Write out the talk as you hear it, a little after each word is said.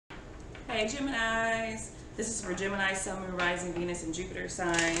Hey Geminis, this is for Gemini, Sun, Moon, Rising, Venus, and Jupiter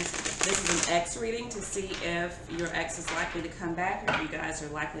signs. This is an X reading to see if your ex is likely to come back or if you guys are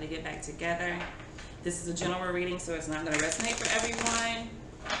likely to get back together. This is a general reading, so it's not going to resonate for everyone.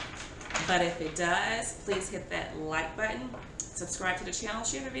 But if it does, please hit that like button, subscribe to the channel,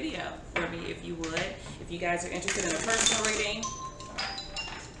 share the video for me if you would. If you guys are interested in a personal reading,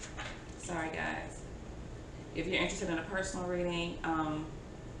 sorry guys. If you're interested in a personal reading,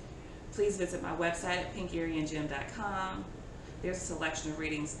 please visit my website at pinkariengem.com. There's a selection of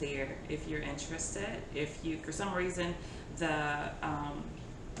readings there if you're interested. If you, for some reason, the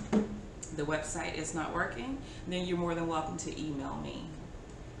website is not working, then you're more than welcome to email me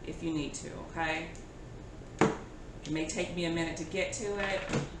if you need to, okay? It may take me a minute to get to it.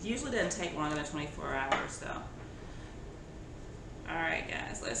 It usually doesn't take longer than 24 hours though. Alright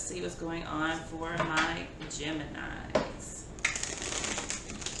guys, let's see what's going on for my Geminis.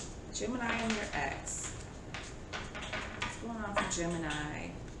 Gemini and your ex. What's going on for Gemini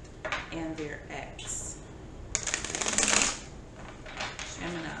and their ex?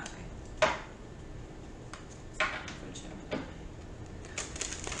 Gemini. For Gemini.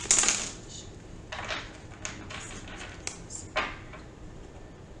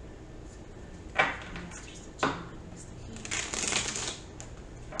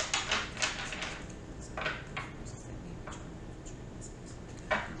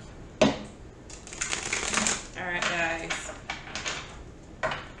 Alright guys.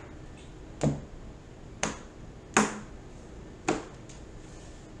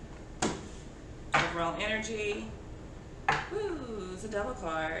 Overall energy. Ooh, it's a double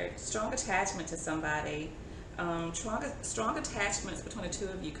card. Strong attachment to somebody. Strong attachments between the two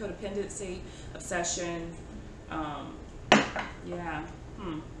of you. Codependency, obsession. Yeah.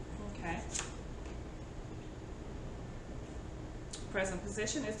 Okay. Present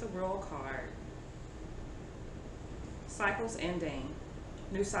position is the World card. Cycles ending,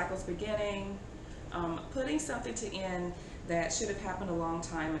 new cycles beginning, putting something to end that should have happened a long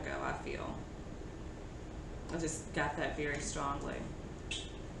time ago, I feel. I just got that very strongly.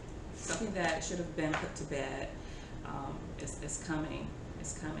 Something that should have been put to bed is coming.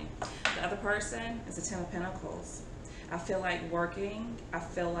 It's coming. The other person is the Ten of Pentacles. I feel like working. I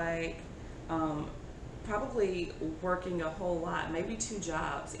feel like probably working a whole lot, maybe 2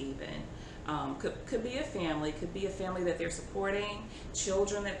 jobs even. Could be a family, could be a family that they're supporting,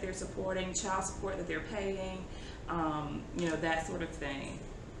 children that they're supporting, child support that they're paying, you know, that sort of thing.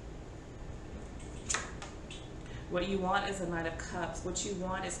 What you want is a Knight of Cups. What you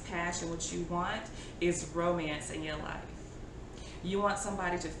want is passion. What you want is romance in your life. You want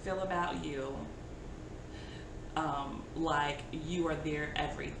somebody to feel about you like you are their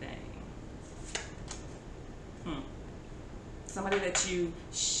everything. Somebody that you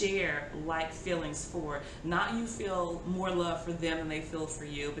share like feelings for, not you feel more love for them than they feel for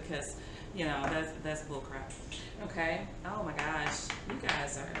you, because you know that's bullcrap. Okay. Oh my gosh, you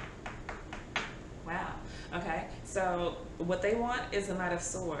guys are wow. Okay, so what they want is a Knight of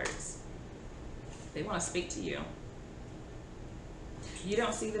Swords. They want to speak to you. You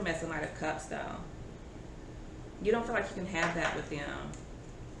don't see them as a Knight of Cups though. You don't feel like you can have that with them.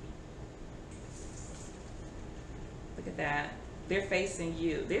 Look at that. They're facing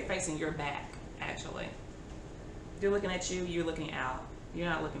you. They're facing your back, actually. They're looking at you, you're looking out. You're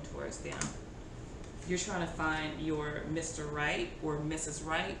not looking towards them. You're trying to find your Mr. Right or Mrs.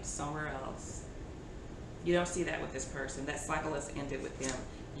 Right somewhere else. You don't see that with this person. That cycle has ended with them,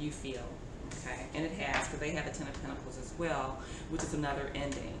 you feel. Okay? And it has, because they have the Ten of Pentacles as well, which is another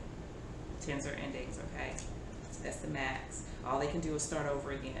ending. Tens are endings, okay? That's the max. All they can do is start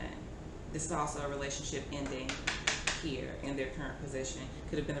over again. This is also a relationship ending here in their current position.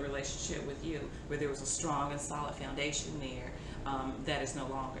 Could have been a relationship with you where there was a strong and solid foundation there that is no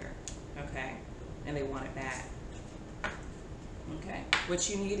longer, okay? And they want it back, okay? What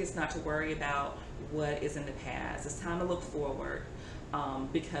you need is not to worry about what is in the past. It's time to look forward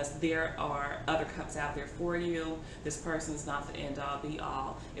because there are other cups out there for you. This person is not the end all be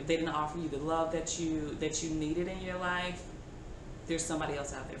all. If they didn't offer you the love that you needed in your life, there's somebody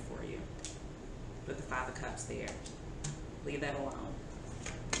else out there for you with the Five of Cups there. Leave that alone,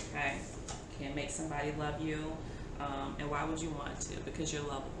 okay? Can't make somebody love you, and why would you want to? Because you're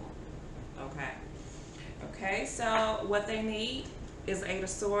lovable, okay? Okay, so what they need is Eight of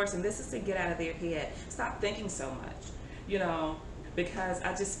Swords, and this is to get out of their head. Stop thinking so much, you know, because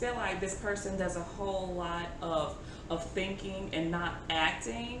I just feel like this person does a whole lot of thinking and not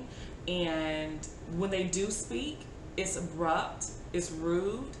acting, and when they do speak, it's abrupt, it's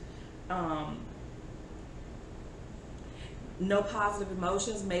rude. no positive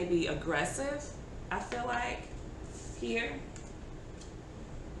emotions, maybe aggressive, I feel like, here.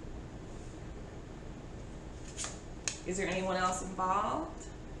 Is there anyone else involved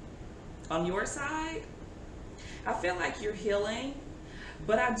on your side? I feel like you're healing,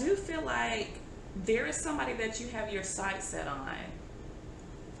 but I do feel like there is somebody that you have your sights set on.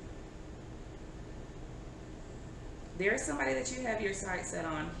 There's somebody that you have your sights set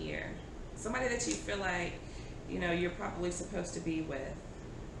on here. Somebody that you feel like, you know, you're probably supposed to be with.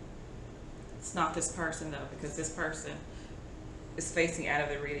 It's not this person though, because this person is facing out of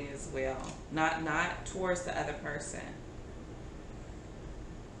the reading as well. Not towards the other person.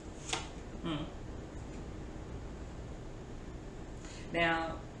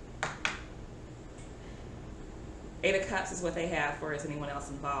 Now, Eight of Cups is what they have for is anyone else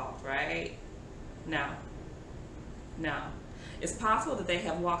involved, right? No. No. It's possible that they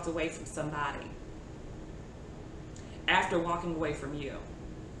have walked away from somebody after walking away from you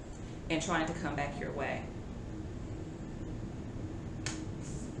and trying to come back your way.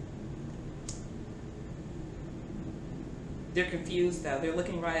 They're confused though. They're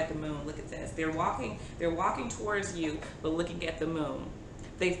looking right at the moon. Look at this. They're walking towards you, but looking at the moon.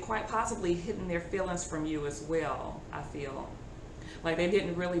 They've quite possibly hidden their feelings from you as well, I feel. Like they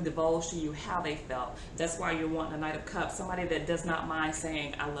didn't really divulge to you how they felt. That's why you're wanting a Knight of Cups. Somebody that does not mind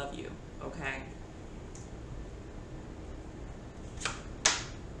saying, I love you, okay?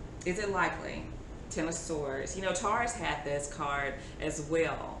 Is it likely? Ten of Swords. You know, Taurus had this card as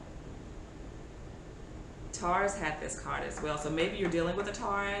well. Taurus had this card as well. So maybe you're dealing with a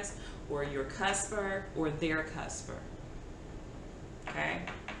Taurus, or your cusper, or their cusper. Okay?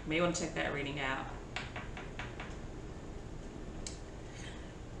 May want to check that reading out.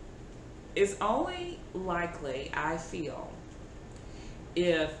 It's only likely, I feel,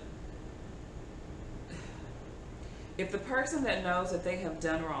 if the person that knows that they have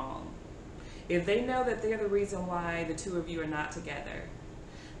done wrong, if they know that they're the reason why the two of you are not together,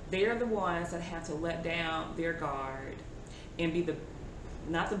 they're the ones that have to let down their guard and be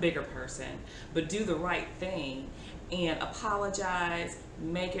not the bigger person, but do the right thing and apologize,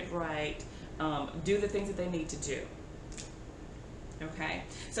 make it right, do the things that they need to do. Okay?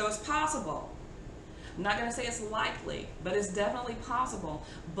 So it's possible. I'm not going to say it's likely, but it's definitely possible.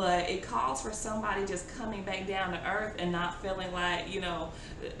 But it calls for somebody just coming back down to earth and not feeling like, you know,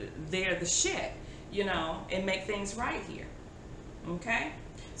 they're the shit, you know, and make things right here. Okay?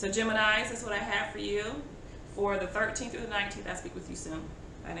 So Geminis, that's what I have for you for the 13th through the 19th. I'll speak with you soon.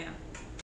 Bye now.